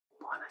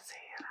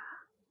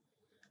BuonaSera,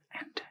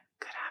 and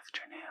good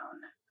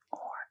afternoon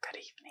or good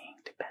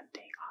evening,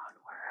 depending on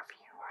wherever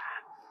you are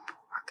at,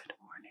 or good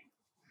morning.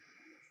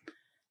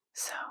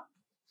 So,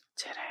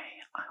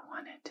 today I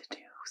wanted to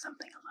do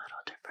something a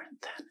little different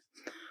than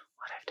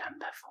what I've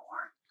done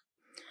before.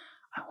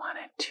 I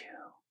wanted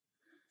to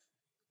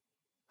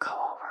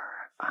go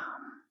over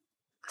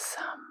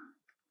some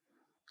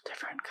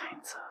different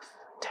kinds of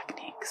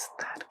techniques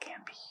that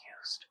can be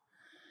used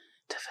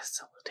to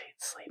facilitate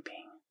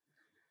sleeping.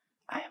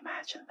 I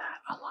imagine that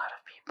a lot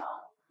of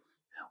people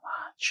who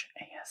watch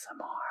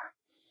ASMR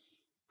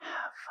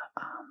have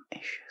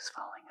issues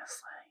falling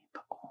asleep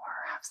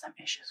or have some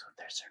issues with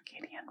their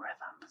circadian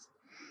rhythms.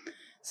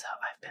 So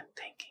I've been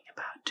thinking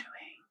about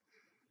doing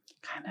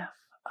kind of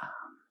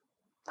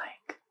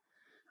like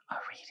a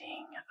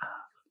reading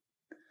of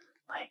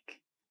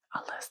like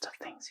a list of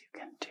things you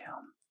can do.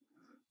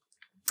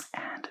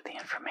 And the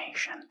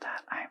information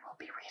that I will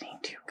be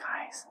reading to you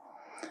guys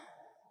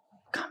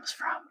comes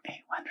from a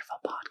wonderful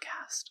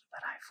podcast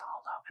that I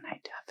follow, and I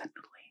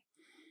definitely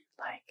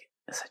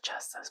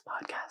suggest this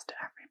podcast to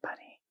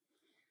everybody.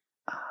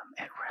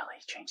 It really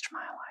changed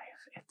my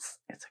life. It's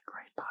a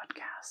great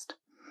podcast.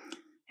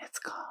 It's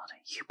called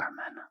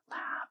Huberman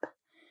Lab,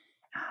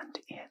 and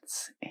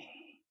it's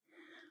a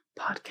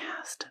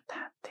podcast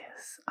that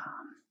this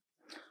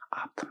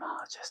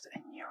ophthalmologist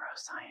and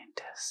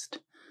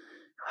neuroscientist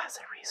who has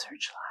a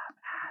research lab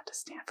at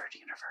Stanford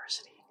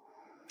University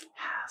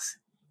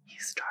he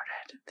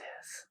started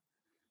this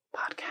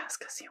podcast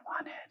because he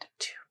wanted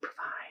to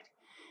provide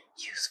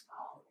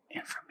useful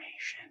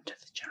information to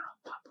the general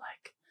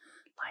public,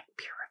 like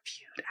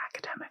peer-reviewed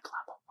academic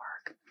level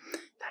work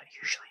that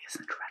usually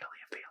isn't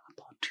readily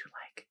available to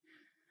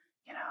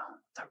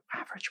the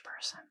average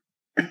person.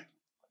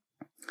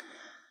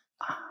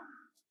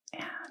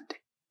 And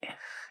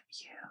if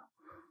you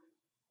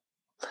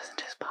listen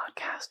to his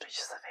podcast, which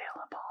is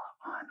available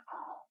on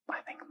all, I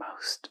think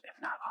most, if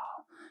not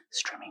all,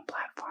 streaming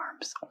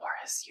platforms, or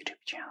his YouTube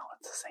channel,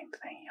 it's the same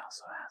thing. He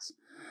also has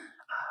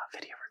a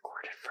video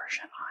recorded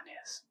version on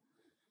his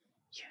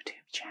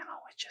YouTube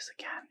channel, which is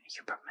again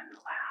Huberman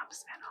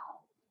Labs, and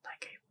I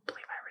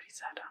believe I already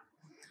said,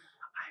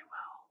 I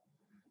will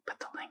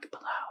put the link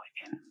below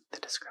in the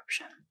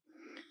description.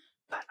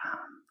 But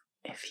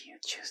if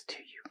you choose to,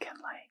 you can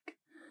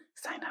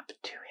sign up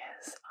to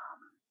his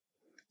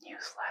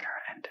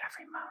newsletter, and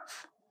every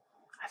month,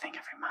 I think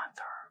every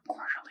month or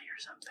quarterly or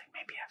something,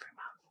 maybe every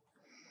month,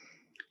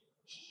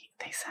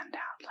 they send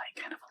out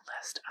kind of a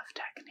list of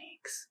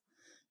techniques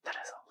that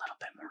is a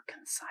little bit more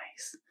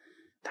concise,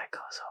 that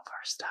goes over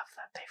stuff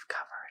that they've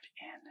covered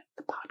in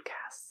the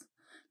podcasts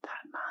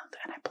that month.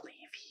 And I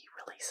believe he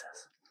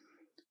releases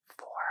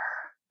 4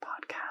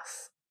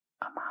 podcasts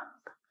a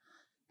month.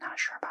 Not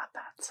sure about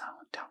that, so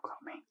don't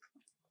quote me.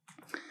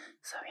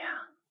 So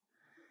yeah,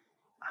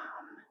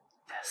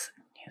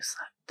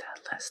 the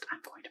list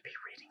I'm going to be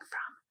reading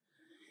from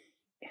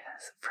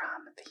is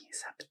from the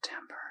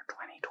September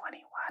 2021.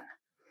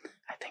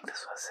 I think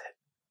this was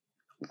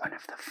one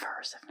of the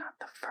first, if not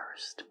the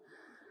first,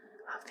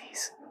 of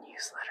these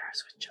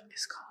newsletters, which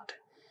is called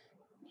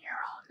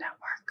Neural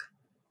Network.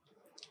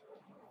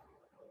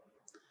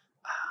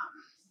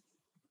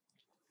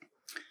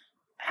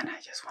 And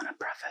I just want to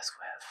preface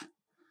with,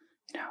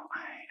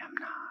 I am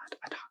not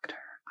a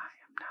doctor. I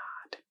am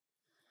not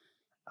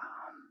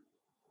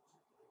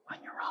a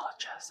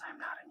neurologist. I'm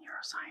not a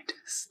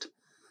neuroscientist.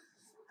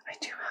 I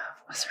do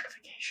have a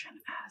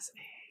certification as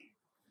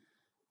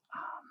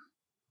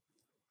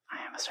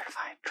I am a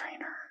certified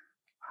trainer,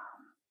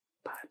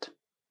 but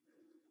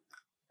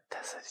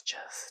this is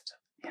just,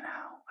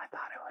 I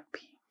thought it would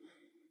be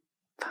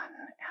fun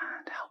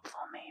and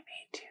helpful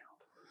maybe to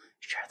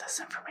share this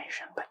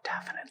information, but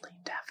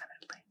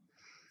definitely,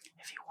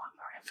 if you want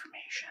more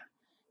information,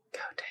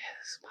 go to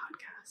his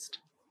podcast.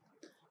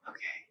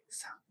 Okay,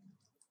 so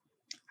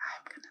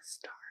I'm gonna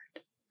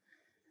start.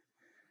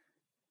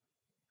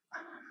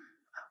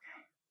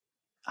 Okay.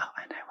 Oh,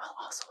 and I will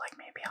also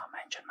maybe I'll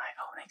mention my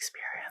own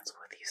experience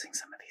with using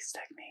some of these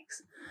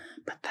techniques,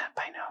 but that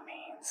by no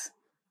means,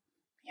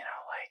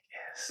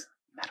 is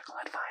medical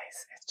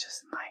advice. It's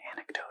just my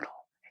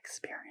anecdotal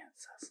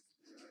experiences.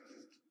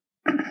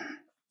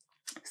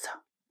 So,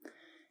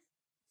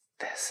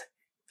 this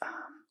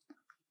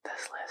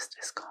list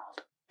is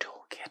called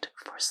Toolkit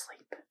for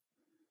Sleep.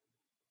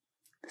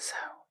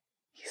 So,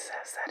 he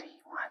says that he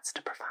wants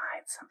to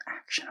provide some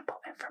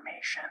actionable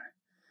information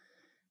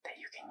that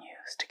you can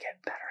use to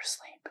get better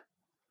sleep.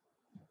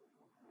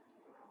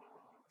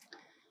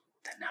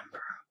 The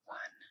number 1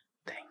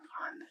 thing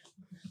on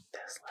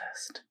this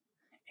list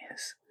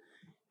is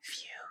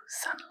view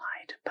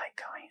sunlight by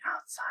going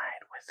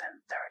outside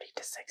within 30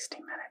 to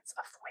 60 minutes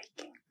of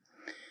waking.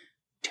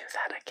 Do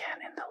that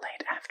again in the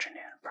late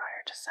afternoon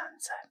prior to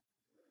sunset.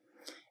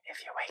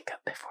 If you wake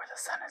up before the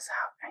sun is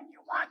out and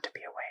you want to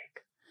be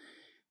awake,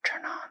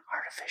 turn on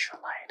artificial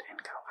light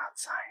and go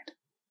outside.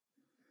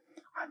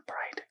 On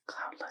bright,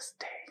 cloudless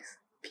days,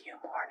 view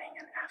morning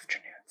and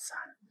afternoon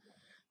sun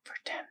for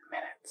 10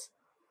 minutes.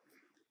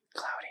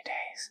 Cloudy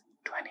days,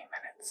 20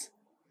 minutes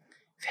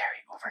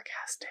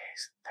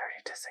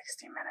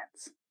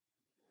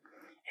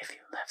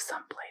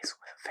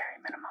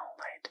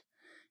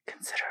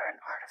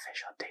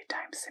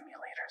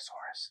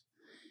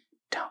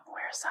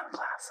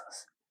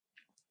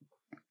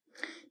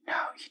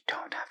No, you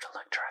don't have to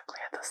look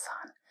directly at the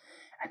sun,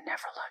 and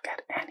never look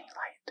at any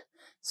light,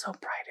 so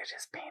bright it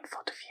is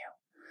painful to view.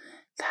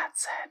 That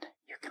said,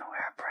 you can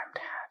wear a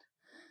brimmed hat,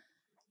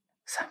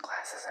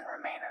 sunglasses, and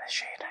remain in the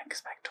shade and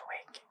expect to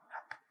wake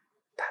up.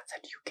 That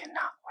said, you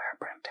cannot wear a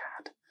brimmed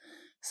hat,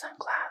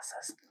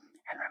 sunglasses,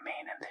 and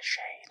remain in the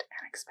shade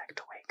and expect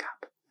to wake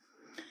up.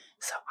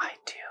 So I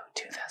do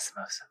this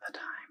most of the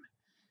time.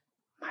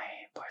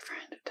 My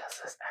boyfriend does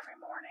this every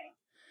morning.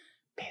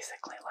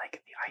 Basically,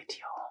 like, the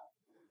ideal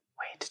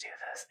way to do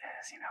this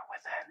is,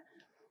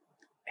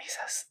 he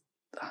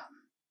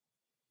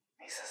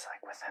says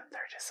like within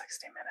 30 to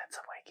 60 minutes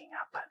of waking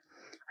up, but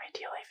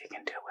ideally if you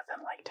can do it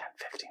within like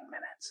 10-15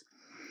 minutes,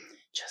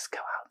 just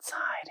go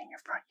outside in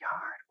your front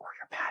yard or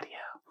your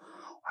patio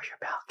or your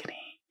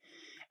balcony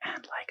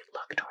and like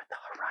look toward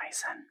the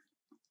horizon,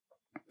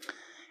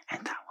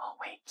 and that will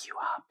wake you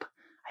up.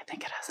 I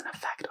think it has an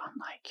effect on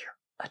like your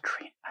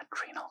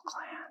adrenal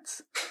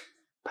glands,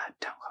 but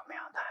don't quote me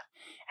on that.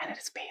 And it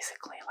is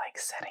basically like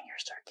setting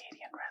your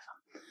circadian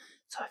rhythm.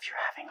 So if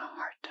you're having a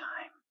hard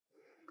time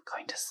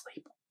going to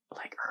sleep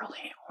like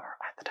early or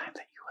at the time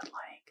that you would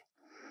like,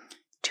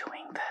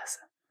 doing this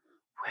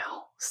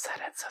will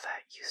set it so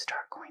that you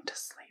start going to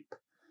sleep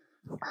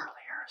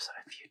earlier. So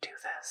if you do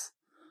this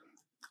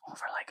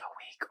over like a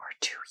week or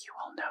two, you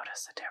will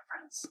notice a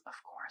difference. Of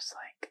course,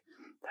 like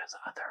there's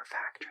other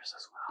factors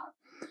as well,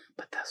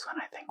 but this one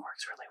I think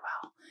works really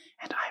well.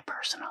 And I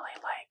personally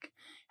like,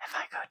 if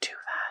I go do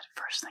that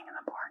first thing in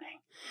the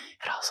morning,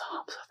 it also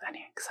helps with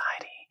any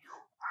anxiety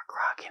or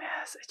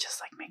grogginess. It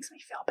just like makes me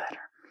feel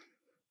better.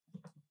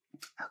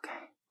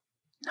 Okay,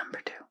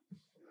 number 2.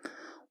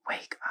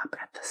 Wake up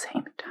at the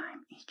same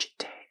time each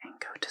day and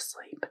go to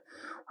sleep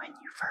when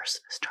you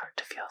first start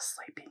to feel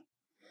sleepy.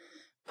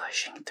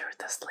 Pushing through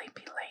the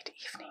sleepy late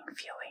evening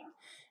feeling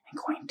and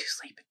going to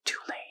sleep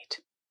too late,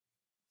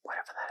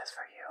 whatever that is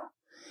for you,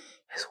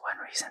 is one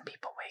reason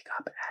people wake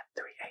up at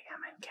 3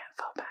 a.m. and can't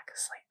fall back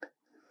asleep.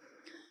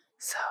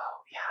 So,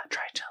 yeah,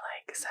 try to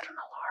like set an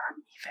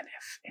alarm, even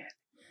if it,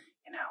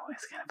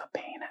 is kind of a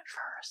pain at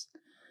first.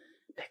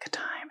 Pick a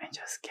time and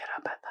just get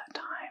up at that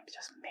time.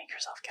 Just make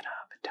yourself get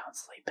up. Don't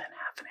sleep in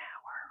half an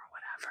hour or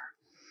whatever.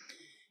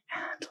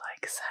 And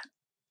like set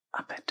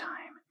a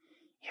bedtime,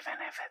 even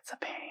if it's a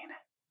pain.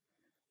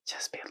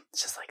 Just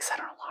like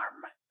set an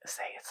alarm.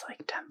 Say it's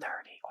like 10:30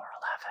 or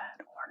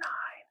 11 or 9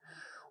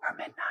 or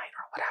midnight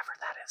or whatever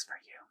that is for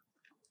you.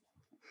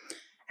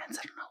 And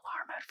set an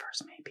alarm at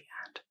first maybe,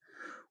 and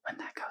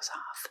when that goes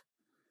off,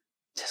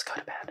 just go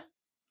to bed.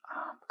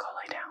 Go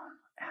lay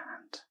down,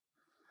 and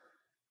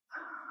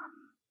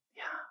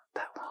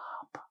that will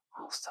help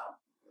also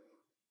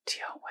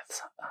deal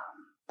with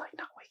like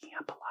not waking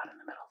up a lot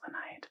in the middle of the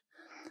night.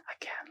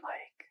 Again,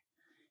 like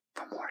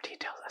for more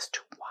details as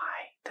to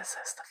why this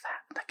is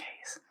the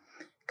case,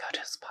 go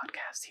to his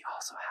podcast. He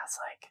also has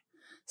like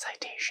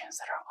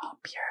citations that are all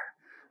peer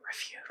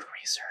reviewed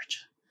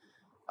research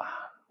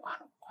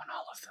on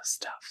all of this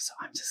stuff. So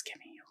I'm just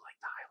giving you like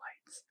the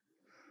highlights.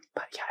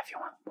 But yeah, if you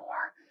want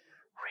more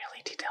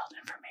really detailed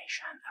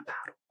information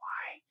about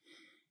why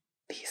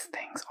these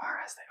things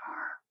are as they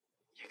are,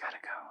 you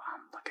gotta go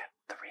look at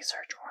the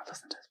research or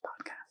listen to his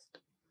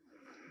podcast.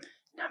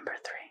 Number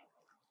 3.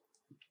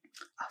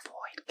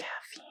 Avoid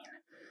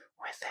caffeine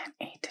within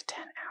 8 to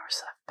 10 hours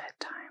of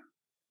bedtime.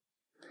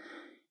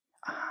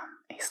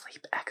 A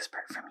sleep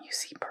expert from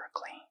UC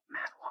Berkeley,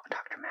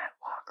 Dr. Matt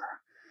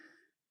Walker,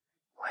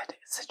 would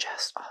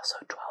suggest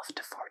also 12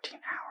 to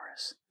 14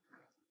 hours.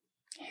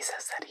 He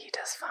says that he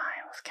does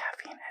fine with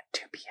caffeine at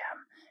 2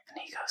 p.m. and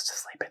he goes to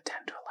sleep at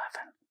 10 to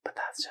 11, but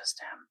that's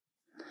just him.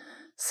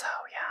 So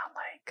yeah,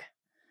 like,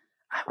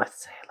 I would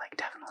say like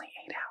definitely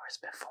 8 hours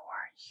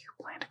before you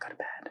plan to go to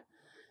bed.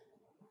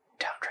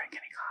 Don't drink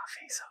any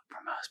coffee. So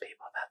for most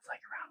people, that's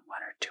like around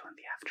 1 or 2 in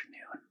the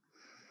afternoon,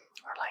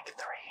 or like 3.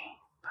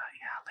 But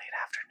yeah, late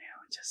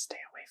afternoon, just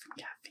stay away from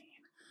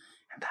caffeine.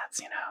 And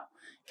that's,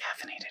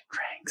 caffeinated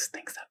drinks,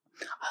 things that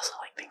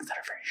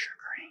are very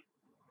sugary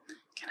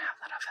can have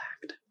that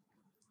effect.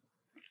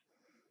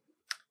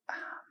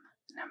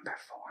 Number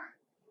 4.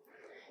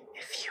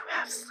 If you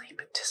have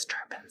sleep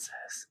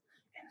disturbances,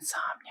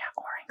 insomnia,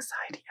 or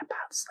anxiety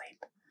about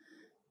sleep,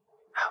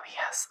 he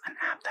has an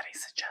app that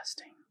he's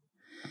suggesting.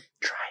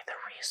 Try the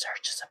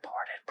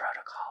research-supported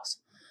protocols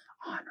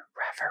on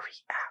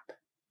Reverie app.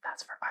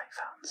 That's for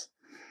iPhones.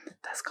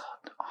 That's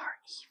called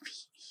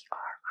REVERI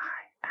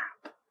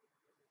app.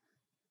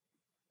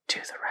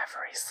 Do the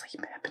Reverie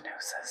sleep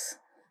hypnosis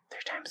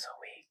 3 times a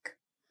week.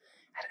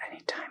 At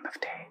any time of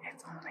day,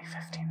 it's only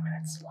 15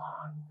 minutes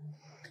long,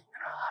 and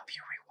it'll help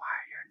you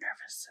rewire your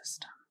nervous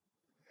system.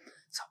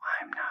 So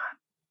I'm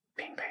not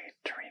being paid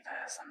to read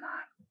this. I'm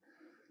not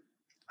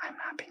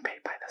being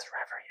paid by this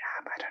Reverie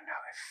app. I don't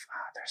know if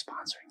they're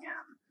sponsoring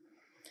him.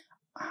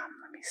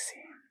 Let me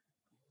see.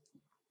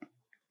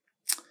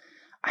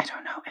 I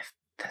don't know if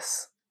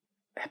this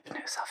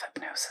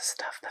self-hypnosis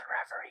stuff that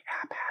Reverie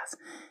app has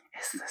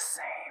is the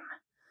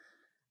same.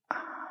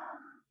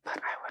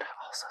 But I would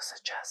also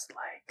suggest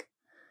like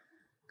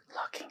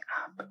looking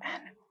up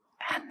an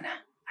N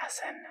as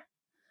in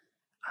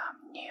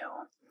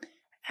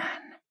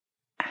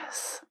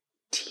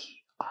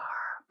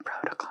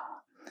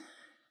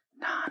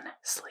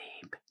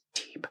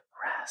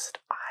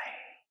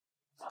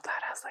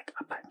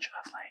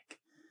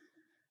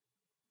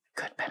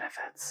good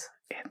benefits.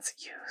 It's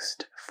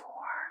used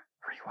for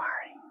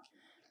rewiring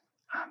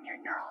your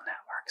neural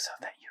network so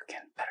that you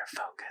can better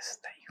focus,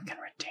 that you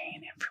can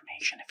retain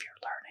information if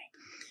you're learning,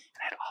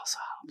 and it also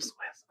helps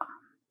with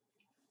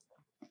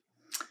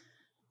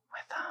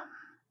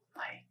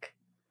like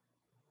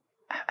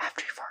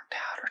after you've worked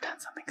out or done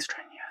something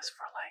strenuous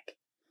for like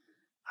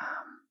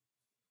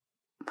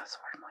what's the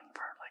word I'm looking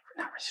for? Like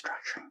not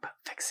restructuring, but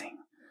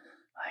fixing,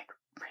 like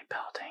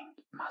rebuilding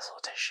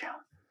muscle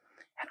tissue.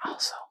 And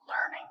also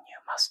learning new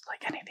muscle,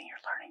 like anything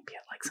you're learning, be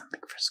it like something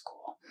for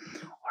school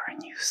or a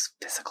new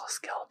physical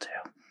skill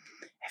too.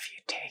 If you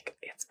take,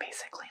 it's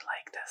basically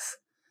like this,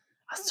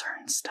 a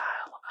certain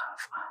style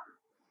of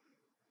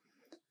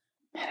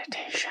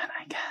meditation,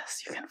 I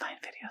guess. You can find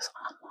videos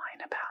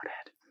online about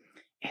it.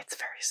 It's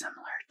very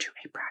similar to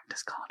a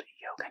practice called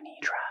Yoga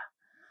Nidra.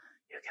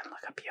 You can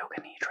look up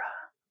Yoga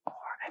Nidra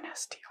or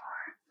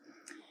NSDR.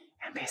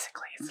 And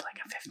basically it's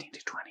like a 15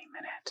 to 20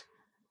 minute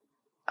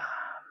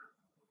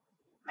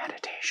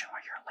meditation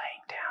where you're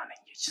laying down and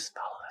you just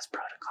follow this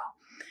protocol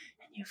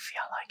and you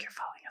feel like you're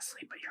falling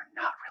asleep, but you're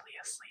not really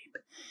asleep.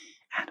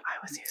 And I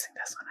was using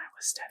this when I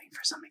was studying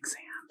for some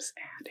exams,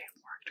 and it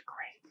worked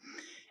great.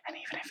 And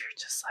even if you're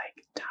just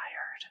like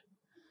tired,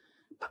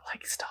 but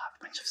like still have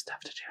a bunch of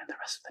stuff to do in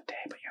the rest of the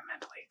day, but you're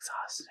mentally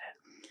exhausted,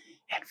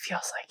 it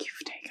feels like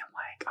you've taken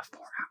like a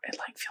 4 hour, it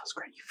like feels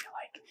great. You feel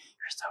like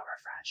you're so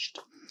refreshed.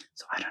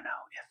 So I don't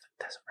know if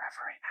this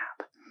Reverie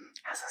app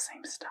has the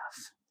same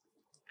stuff.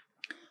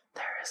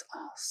 There is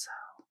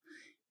also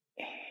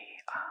a,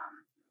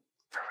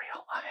 for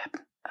real,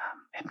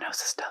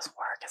 hypnosis does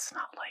work. It's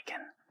not like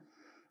in,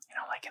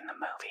 like in the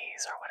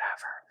movies or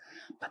whatever,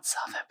 but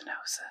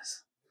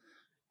self-hypnosis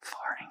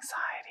for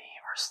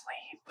anxiety or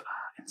sleep,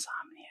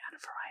 insomnia, and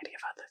a variety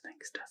of other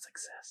things does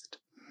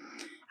exist.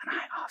 And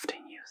I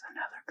often use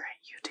another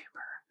great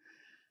YouTuber,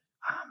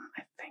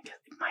 I think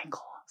it's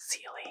Michael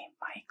Sealy,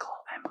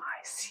 Michael,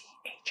 Michael,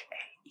 Sealy,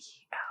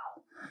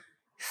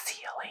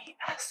 Sealy.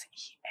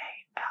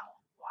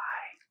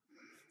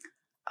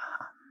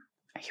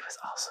 He was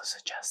also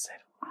suggested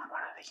on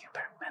one of the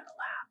Huberman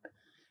Lab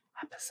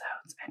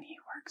episodes, and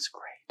he works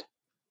great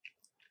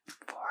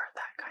for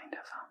that kind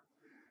of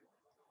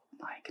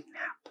like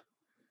nap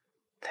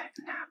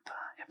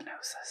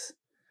hypnosis.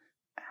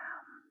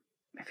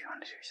 If you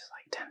want to do just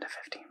like 10 to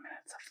 15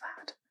 minutes of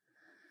that.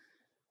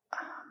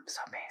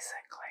 So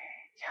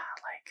basically, yeah,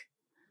 like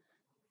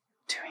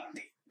doing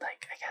the,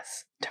 like, I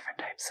guess, different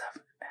types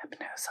of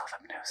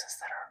self-hypnosis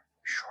that are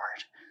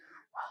short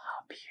will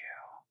help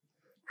you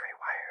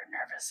rewire your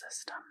nervous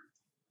system.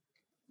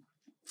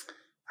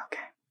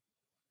 Okay.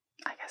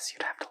 I guess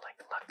you'd have to, like,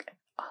 look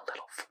a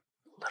little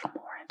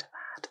more into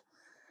that.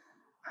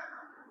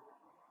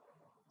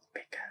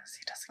 Because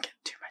he doesn't get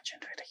too much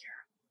into it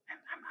here. And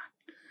I'm not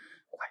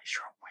quite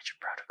sure which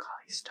protocol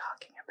he's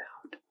talking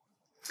about.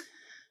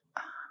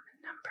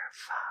 Number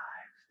 5.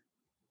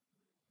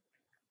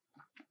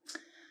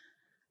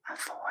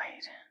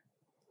 Avoid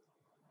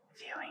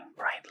viewing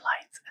bright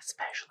lights,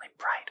 especially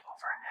bright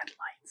overhead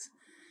lights,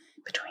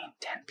 between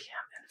 10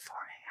 p.m. and 4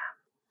 a.m.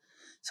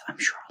 So I'm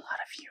sure a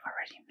lot of you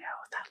already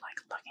know that,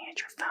 like, looking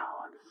at your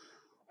phone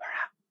or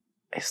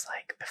is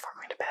like before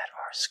going to bed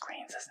or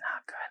screens is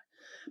not good.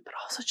 But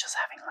also just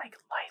having like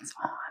lights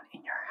on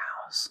in your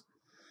house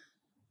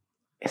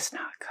is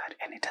not good,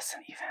 and it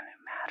doesn't even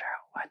matter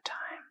what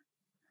time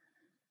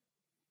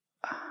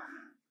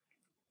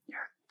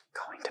you're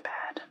going to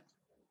bed.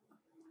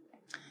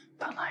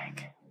 But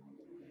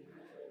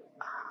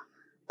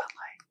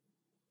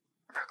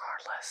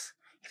regardless,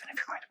 even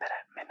if you're going to bed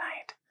at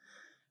midnight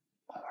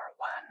or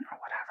 1 or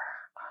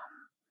whatever,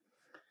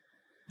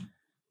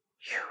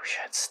 you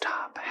should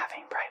stop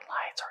having bright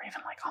lights, or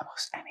even like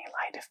almost any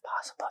light if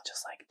possible,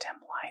 just like dim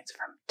lights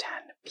from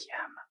 10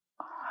 p.m.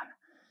 on.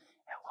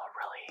 It will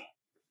really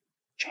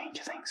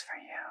change things for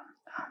you.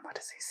 What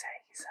does he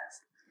say? He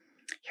says,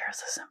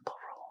 here's a simple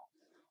rule.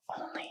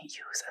 Only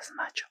use as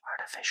much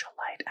artificial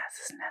light as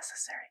is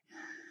necessary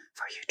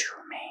for you to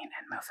remain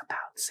and move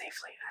about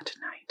safely at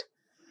night.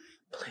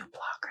 Blue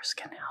blockers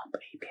can help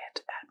a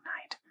bit at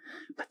night,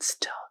 but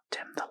still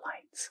dim the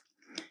lights.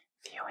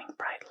 Viewing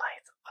bright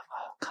lights of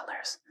all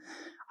colors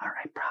are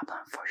a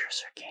problem for your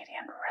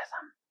circadian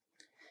rhythm.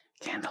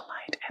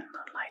 Candlelight and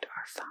moonlight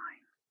are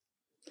fine.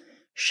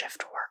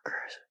 Shift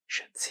workers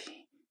should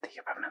see the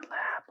Huberman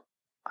Lab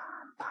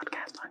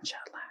podcast on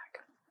jet lag.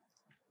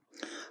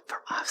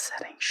 For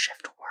offsetting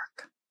shift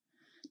work,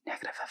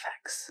 negative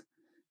effects.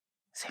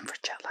 Same for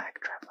jet lag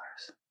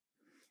travelers.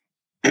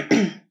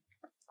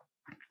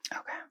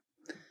 Okay.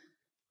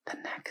 The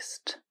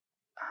next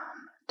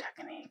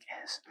technique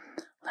is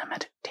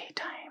limit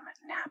daytime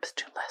naps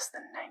to less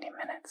than 90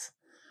 minutes,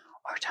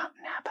 or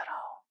don't nap at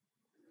all.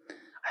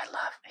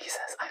 He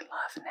says, I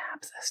love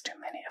naps, as do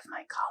many of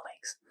my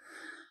colleagues.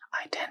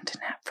 I tend to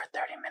nap for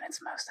 30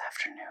 minutes most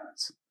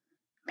afternoons,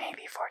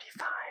 maybe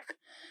 45,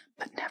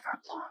 but never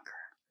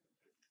longer.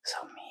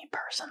 So me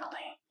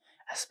personally,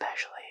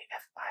 especially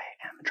if I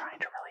am trying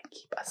to really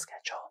keep a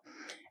schedule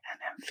and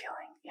am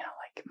feeling,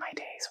 like my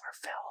days are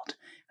filled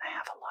and I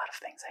have a lot of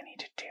things I need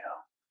to do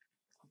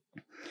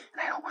and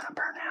I don't want to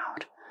burn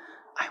out.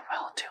 I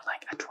will do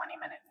like a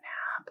 20-minute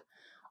nap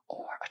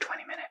or a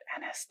 20-minute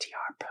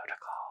NSTR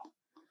protocol.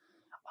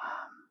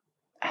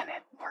 And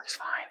it works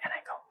fine, and I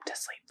go to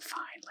sleep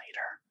fine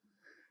later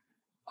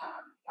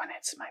when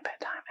it's my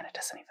bedtime, and it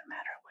doesn't even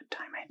matter what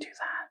time I do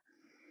that,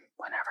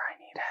 whenever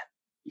I need it,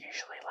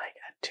 usually like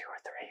at 2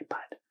 or 3,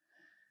 but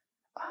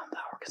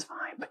that works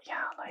fine. But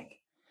yeah,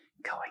 like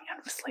going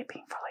and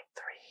sleeping for like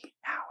 3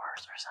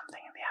 hours or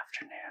something in the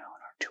afternoon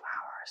or 2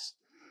 hours,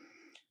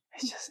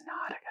 it's just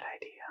not a good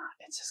idea.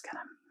 It's just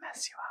gonna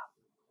mess you up.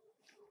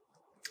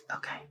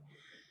 Okay,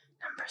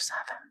 number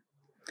 7.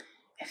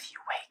 If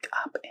you wake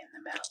up in the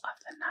middle of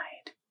the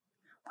night,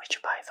 which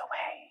by the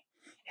way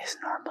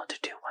is normal to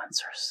do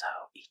once or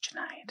so each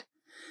night,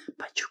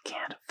 but you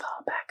can't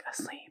fall back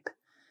asleep,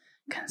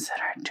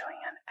 consider doing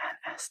an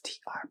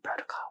NSTR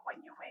protocol when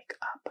you wake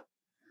up.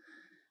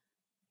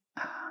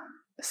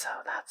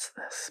 So that's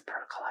this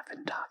protocol I've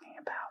been talking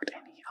about,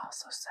 and he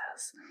also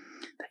says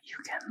that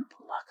you can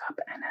look up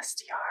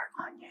NSTR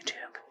on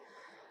YouTube,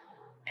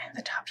 and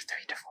the top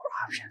 3 to 4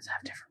 options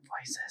have different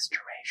voices,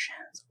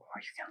 durations,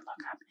 or you can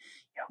look up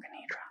Yoga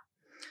Nidra.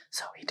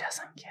 So he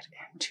doesn't get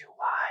into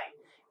why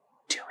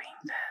doing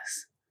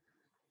this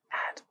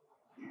at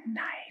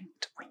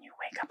night when you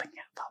wake up and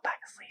can't fall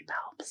back asleep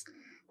helps,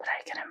 but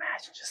I can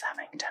imagine just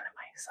having done it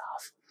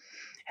myself.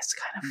 It's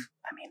kind of,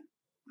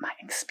 my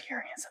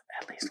experience,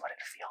 at least what it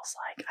feels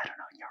like. I don't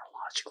know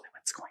neurologically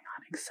what's going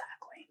on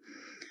exactly,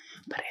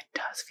 but it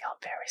does feel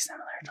very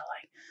similar to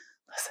like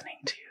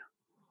listening to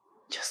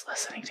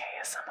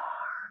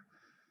ASMR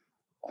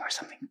or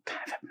something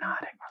kind of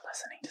hypnotic, or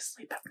listening to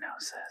sleep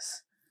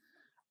hypnosis.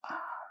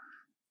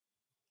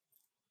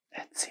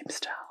 It seems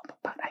to help,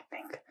 but I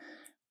think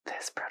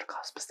this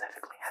protocol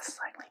specifically has a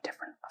slightly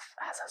different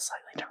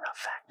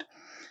effect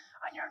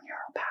on your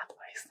neural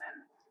pathways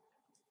than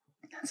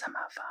some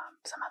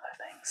other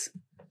things.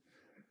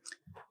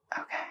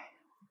 Okay.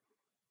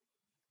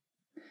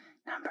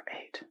 Number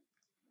 8.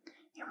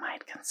 You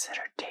might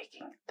consider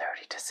taking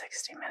 30 to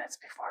 60 minutes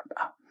before.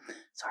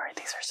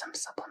 These are some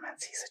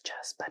supplements he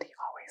suggests, but he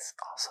always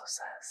also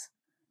says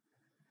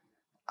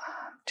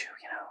to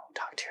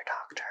talk to your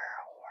doctor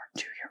or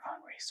do your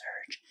own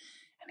research.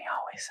 And he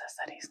always says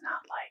that he's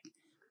not like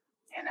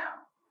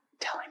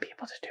telling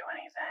people to do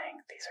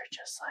anything. These are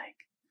just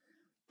like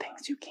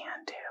things you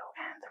can do,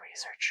 and the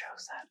research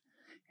shows that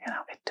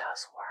it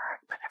does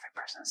work, but every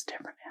person's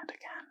different. And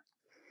again,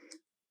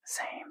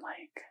 same,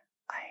 like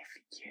I've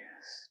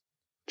used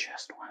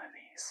just one of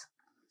these.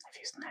 I've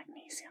used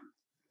magnesium.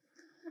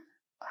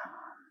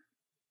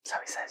 So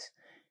he says,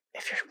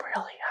 if you're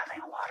really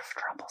having a lot of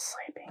trouble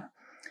sleeping,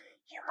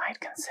 you might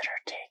consider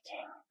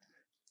taking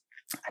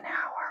an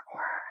hour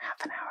or half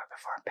an hour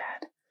before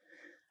bed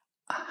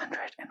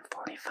 145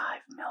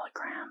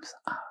 milligrams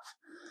of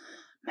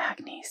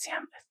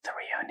magnesium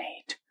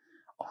threonate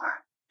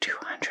or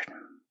 200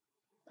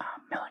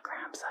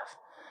 milligrams of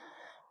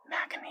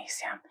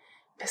magnesium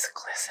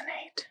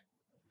bisglycinate.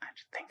 I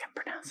think I'm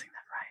pronouncing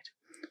that right.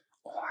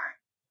 Or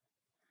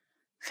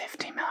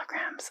 50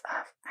 milligrams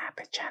of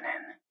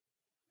apigenin.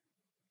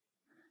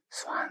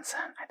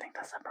 Swanson, I think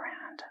that's a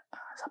brand,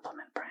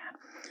 supplement brand.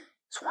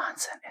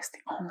 Swanson is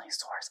the only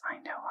source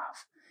I know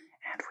of,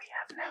 and we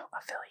have no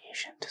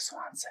affiliation to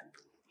Swanson,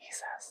 he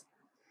says.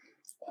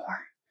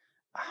 Or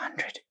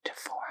 100 to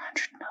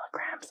 400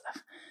 milligrams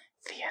of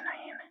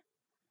theanine,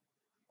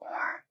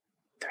 or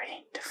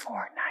 3 to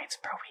 4 nights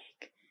per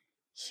week.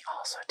 He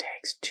also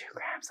takes 2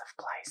 grams of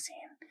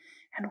glycine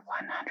and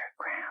 100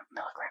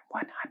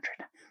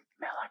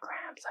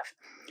 milligrams of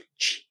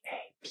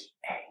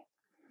GAPA.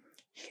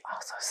 He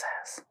also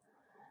says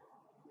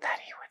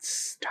that he would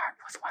start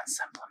with one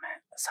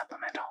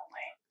supplement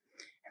only,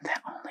 and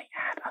then only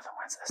add other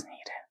ones as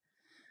needed.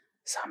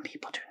 Some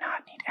people do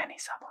not need any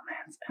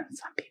supplements, and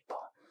some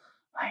people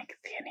like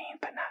theanine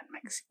but not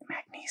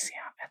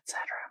magnesium,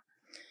 etc.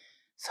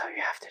 So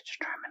you have to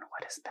determine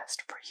what is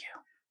best for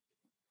you.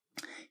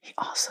 He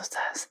also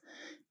says,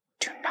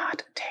 do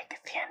not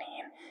take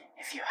theanine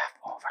if you have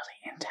overly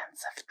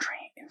intense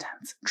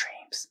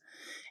dreams,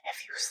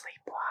 if you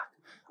sleepwalk,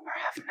 or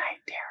have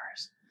night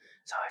terrors.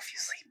 So if you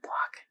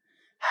sleepwalk,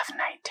 have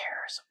night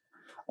terrors,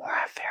 or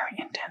have very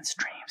intense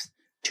dreams,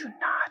 do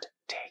not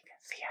take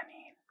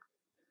theanine.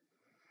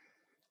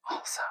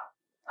 Also,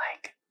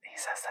 he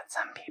says that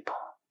some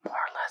people,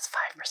 more or less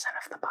 5%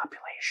 of the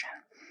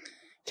population,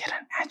 get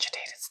an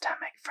agitated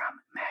stomach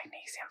from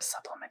magnesium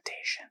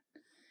supplementation,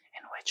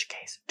 in which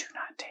case do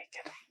not take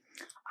it.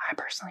 I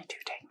personally do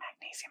take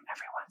magnesium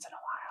every once in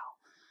a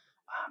while.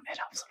 It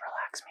helps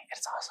relax me.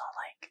 It's also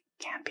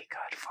can be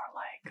good for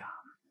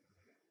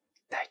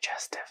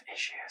digestive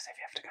issues if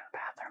you have to go to the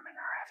bathroom and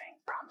are having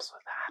problems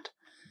with that.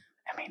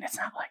 It's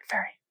not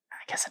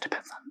I guess it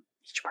depends on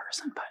each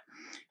person, but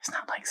it's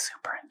not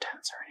super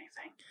intense or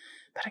anything.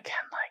 But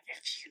again,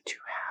 if you do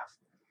have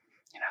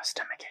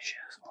stomach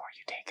issues, or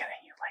you take it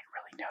and you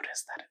really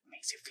notice that it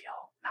makes you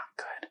feel not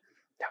good,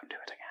 don't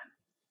do it again.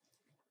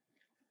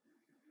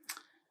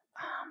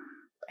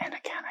 And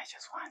again, I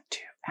just want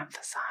to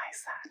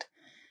emphasize that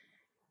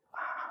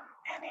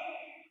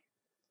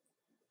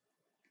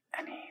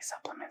any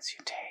supplements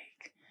you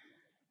take,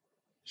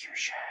 you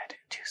should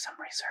do some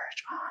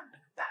research on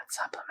that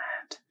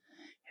supplement.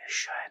 You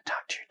should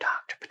talk to your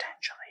doctor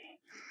potentially.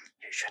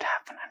 You should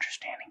have an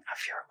understanding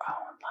of your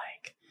own,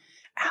 like,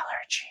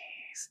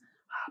 allergies,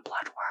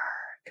 blood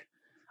work.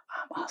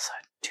 Also,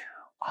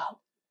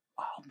 all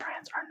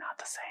brands are not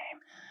the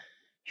same.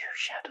 You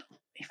should,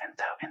 even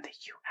though in the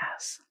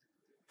US,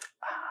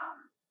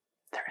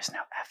 there is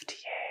no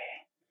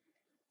FDA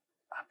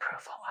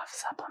approval of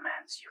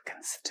supplements, you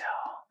can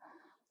still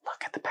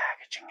look at the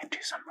packaging and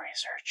do some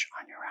research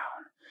on your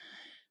own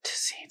to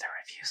see the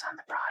reviews on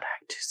the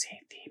product, to see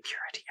the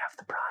purity of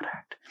the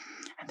product.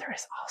 And there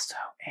is also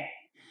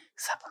a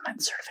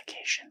supplement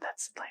certification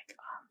that's like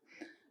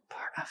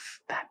part of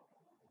that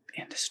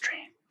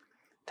industry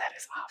that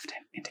is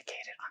often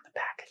indicated on the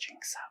packaging.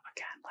 So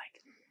again,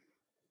 like,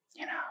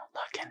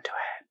 look into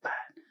it,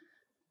 but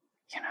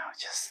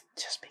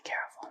just be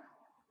careful.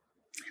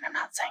 And I'm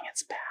not saying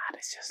it's bad,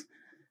 it's just,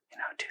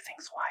 do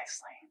things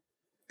wisely.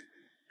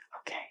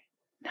 Okay,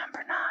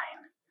 number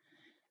 9,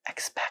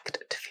 expect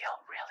to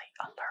feel really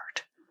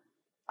alert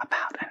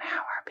about an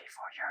hour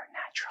before your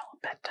natural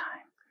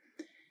bedtime.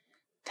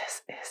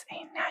 This is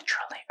a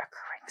naturally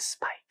occurring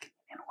spike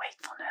in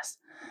wakefulness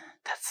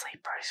that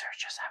sleep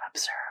researchers have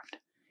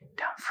observed.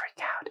 Don't freak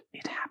out,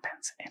 it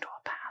happens, it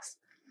will pass.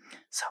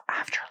 So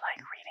after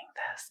reading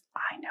this,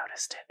 I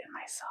noticed it in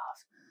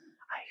myself.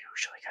 I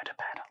usually go to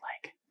bed at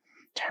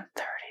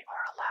 10:30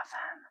 or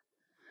 11.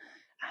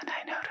 And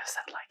I noticed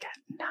that at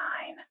 9,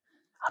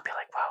 I'll be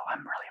like, whoa,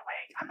 I'm really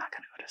awake, I'm not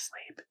going to go to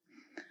sleep.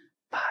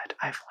 But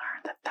I've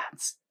learned that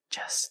that's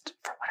just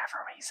for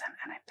whatever reason,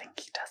 and I think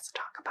he does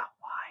talk about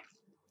why.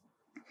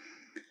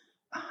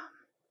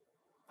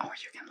 Or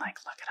you can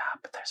look it up,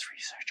 but there's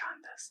research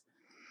on this.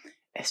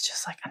 It's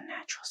just a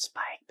natural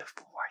spike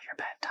before your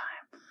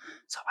bedtime.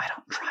 So I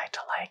don't try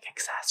to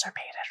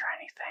exacerbate it or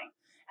anything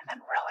and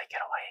then really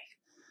get awake.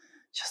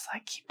 Just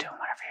keep doing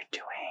whatever you're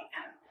doing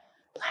and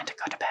plan to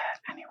go to bed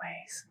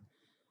anyways.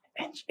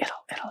 And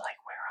it'll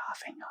wear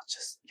off and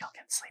you'll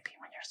get sleepy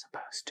when you're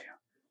supposed to.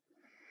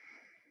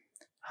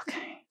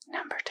 Okay,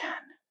 number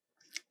 10.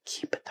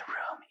 Keep the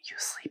room you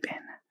sleep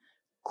in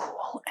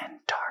cool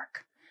and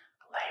dark.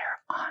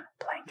 Layer on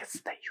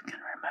blankets that you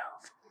can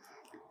remove.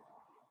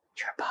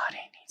 Your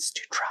body needs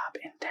to drop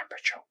in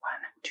temperature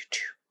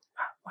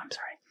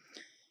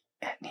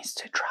It needs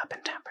to drop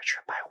in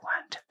temperature by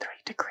 1 to 3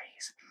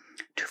 degrees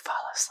to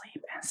fall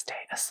asleep and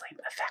stay asleep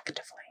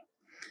effectively.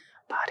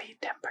 Body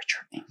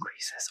temperature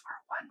increases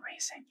are one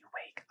reason you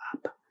wake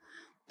up.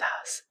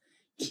 Thus,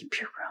 keep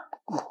your room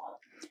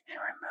cool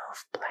and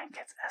remove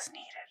blankets as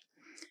needed.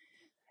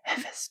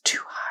 If it's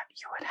too hot,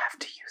 you would have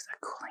to use a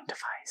cooling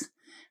device,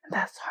 and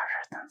that's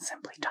harder than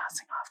simply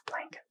tossing off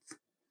blankets.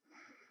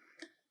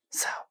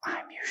 So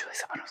I'm usually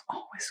someone who's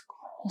always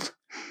cold,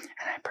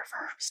 and I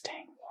prefer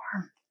staying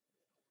warm.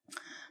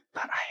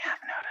 But I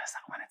have noticed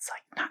that when it's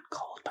not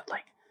cold, but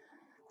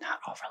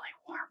not overly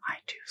warm,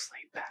 I do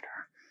sleep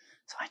better.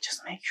 So I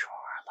just make sure,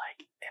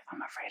 if I'm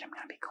afraid I'm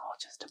gonna be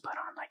cold, just to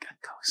put on a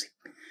cozy,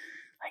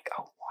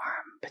 a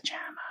warm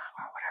pajama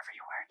or whatever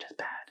you wear to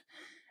bed,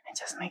 and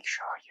just make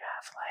sure you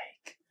have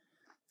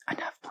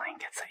enough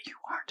blankets that you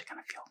aren't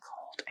gonna feel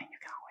cold, and you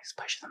can always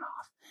push them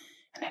off,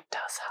 and it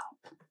does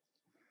help.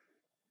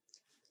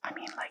 I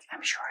mean,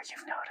 I'm sure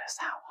you've noticed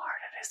how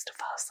hard it is to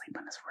fall asleep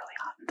when it's really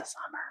hot in the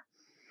summer.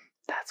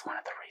 That's one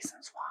of the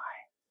reasons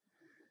why.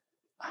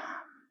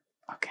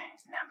 Okay,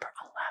 number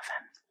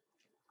 11.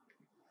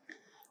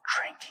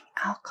 Drinking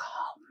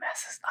alcohol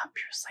messes up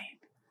your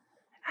sleep,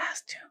 as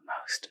do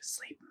most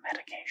sleep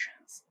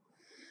medications.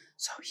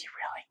 So he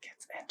really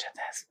gets into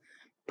this,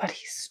 but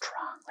he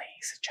strongly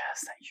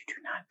suggests that you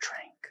do not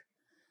drink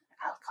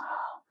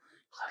alcohol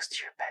close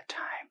to your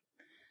bedtime,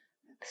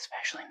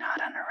 especially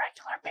not on a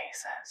regular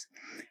basis,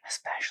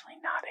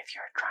 especially not if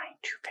you're trying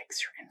to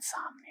fix your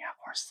insomnia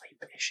or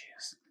sleep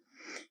issues.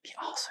 He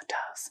also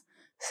does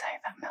say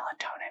that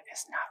melatonin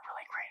is not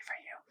really great for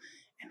you,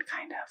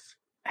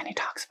 and he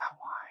talks about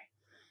why,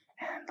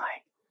 and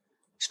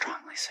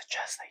strongly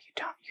suggests that you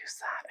don't use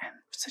that,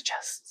 and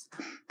suggests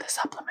the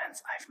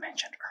supplements I've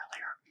mentioned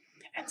earlier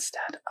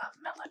instead of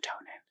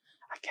melatonin.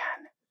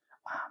 Again,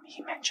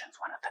 he mentions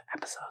one of the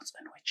episodes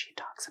in which he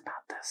talks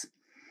about this.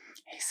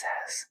 He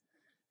says,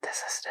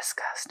 this is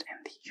discussed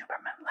in the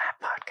Huberman Lab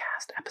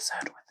podcast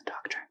episode with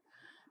Dr.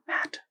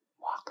 Matt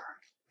Walker.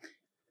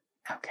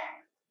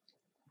 Okay.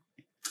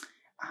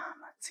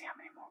 Let's see how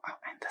many more. Oh,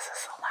 and this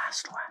is the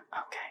last one.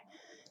 Okay.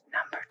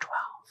 Number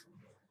 12.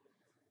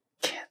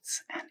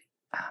 Kids,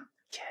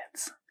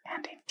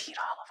 and indeed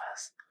all of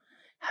us,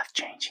 have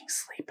changing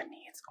sleep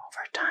needs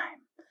over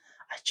time.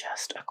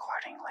 Adjust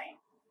accordingly.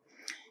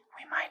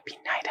 We might be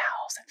night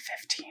owls at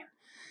 15,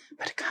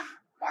 but become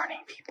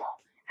morning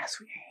people as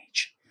we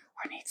age,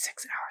 or need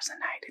 6 hours a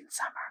night in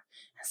summer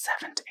and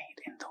 7 to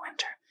 8 in the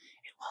winter.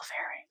 It will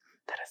vary.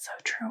 That is so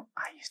true.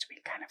 I used to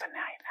be kind of a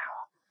night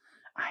owl.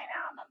 I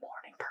now am a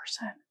morning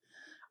person.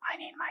 I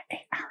need my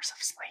 8 hours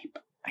of sleep.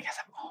 I guess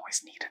I've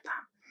always needed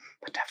them.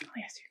 But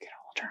definitely as you get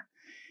older,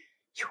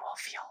 you will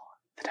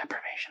feel the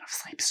deprivation of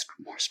sleep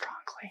more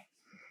strongly.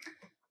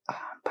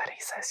 But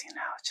he says,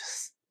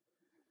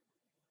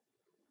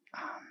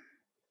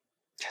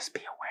 just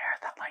be aware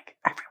that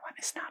everyone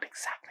is not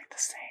exactly the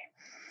same.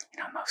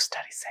 Most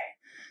studies say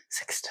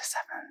 6 to 8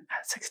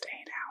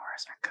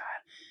 hours are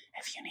good.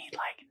 If you need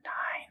 9,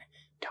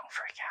 don't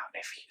freak out.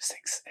 If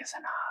 6 is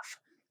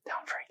enough,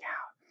 don't freak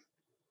out.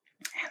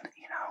 And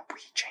we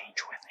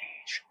change with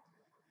age.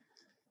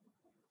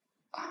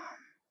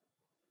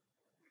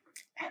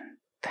 And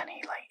then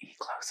he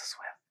closes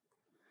with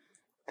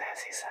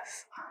this. He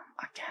says,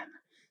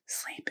 again,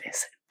 sleep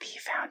is the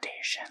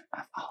foundation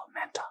of all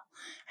mental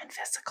and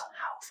physical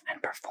health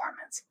and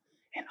performance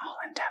in all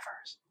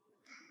endeavors.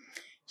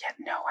 Yet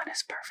no one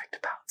is perfect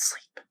about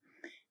sleep.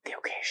 The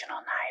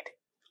occasional night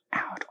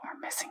out or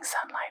missing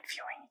sunlight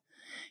viewing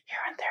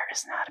here and there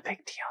is not a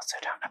big deal, so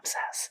don't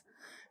obsess.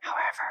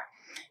 However,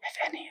 if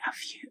any of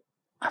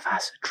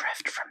us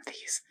drift from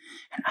these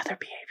and other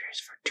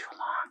behaviors for too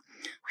long,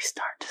 we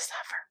start to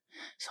suffer.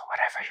 So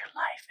whatever your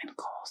life and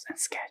goals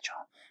and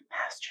schedule,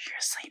 master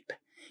your sleep.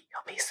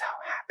 You'll be so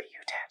happy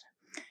you did.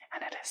 And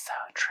it is so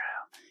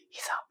true.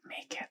 He's helped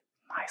make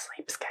my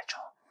sleep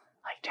schedule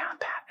down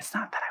pat. It's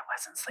not that I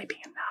wasn't sleeping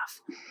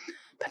enough,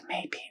 but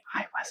maybe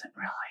I wasn't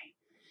really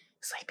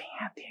sleeping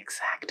at the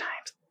exact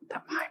times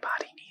that my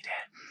body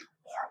needed,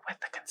 or with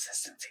the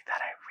consistency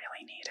that I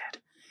really needed.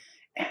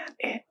 And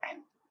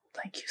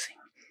using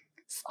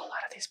a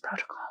lot of these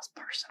protocols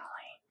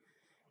personally,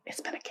 it's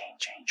been a game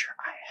changer.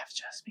 I have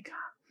just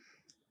become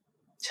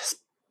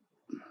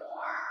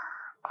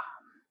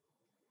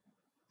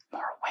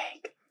more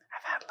awake.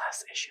 I've had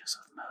less issues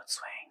with mood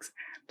swings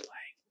and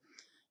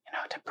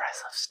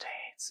depressive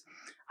states.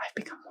 I've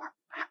become more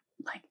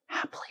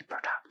happily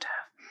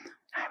productive.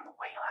 I'm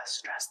way less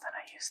stressed than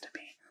I used to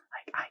be.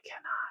 I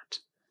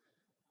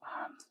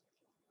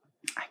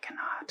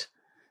cannot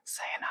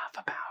say enough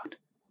about,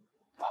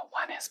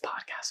 his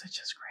podcast, which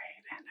is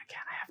great. And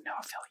again, I have no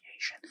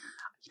affiliation.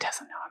 He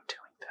doesn't know I'm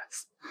doing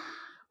this.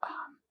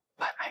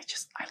 But I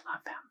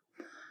love him.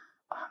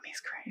 He's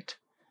great.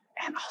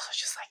 And also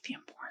just the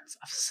importance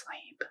of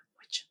sleep,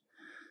 which,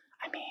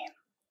 I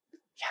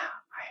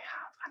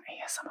have an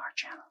ASMR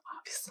channel,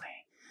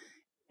 obviously.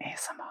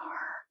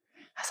 ASMR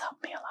has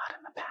helped me a lot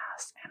in the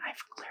past, and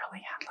I've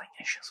clearly had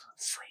issues with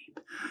sleep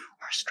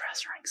or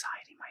stress or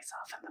anxiety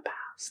myself in the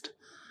past.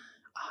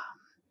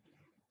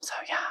 So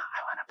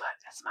I want to put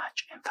as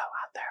much info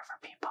out there for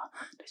people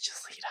to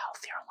just lead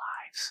healthier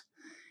lives.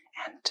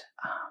 And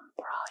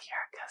we're all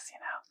here because,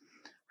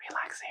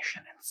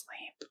 relaxation and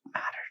sleep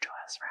matter to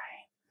us,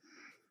 right?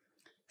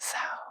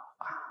 So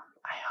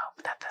I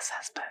hope that this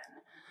has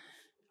been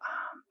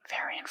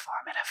very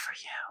informative for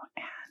you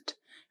and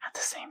at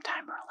the same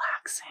time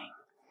relaxing.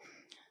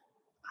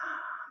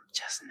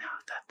 Just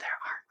know that there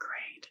are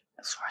great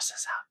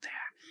sources out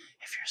there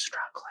if you're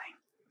struggling.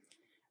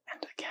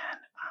 And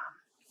again,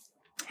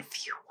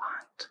 if you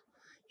want,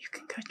 you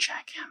can go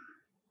check him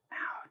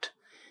out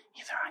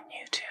either on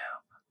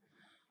YouTube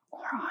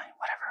or on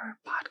whatever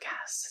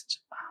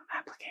podcast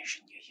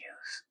application you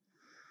use.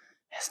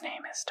 His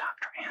name is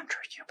Dr.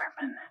 Andrew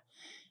Huberman,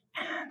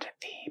 and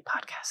the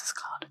podcast is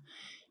called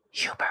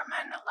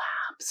Huberman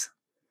Labs,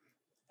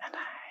 and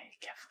I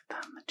give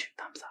them 2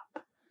 thumbs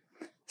up.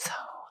 So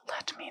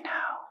let me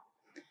know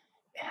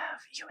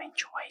if you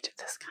enjoyed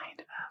this kind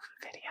of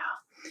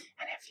video,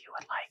 and if you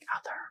would like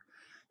other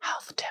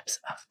health tips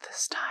of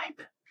this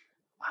type,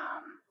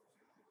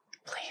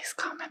 please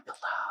comment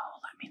below.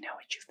 Let me know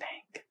what you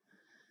think.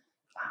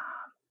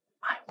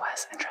 I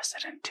was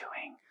interested in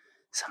doing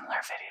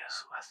similar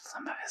videos with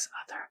some of his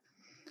other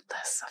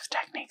lists of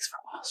techniques for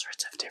all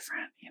sorts of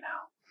different,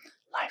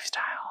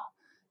 lifestyle,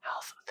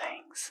 health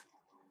things.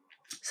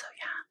 So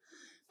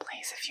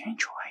please, if you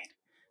enjoyed,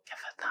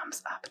 give a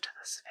thumbs up to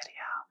this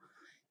video.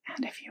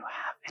 And if you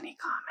have any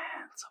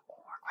comments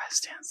or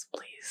questions,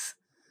 please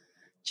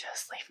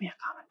just leave me a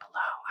comment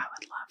below. I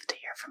would love to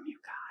hear from you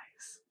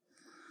guys.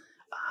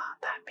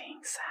 That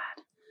being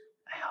said,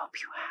 I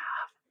hope you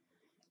have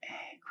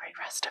a great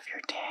rest of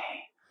your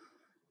day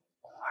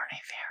or a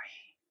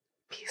very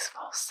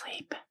peaceful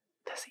sleep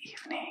this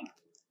evening.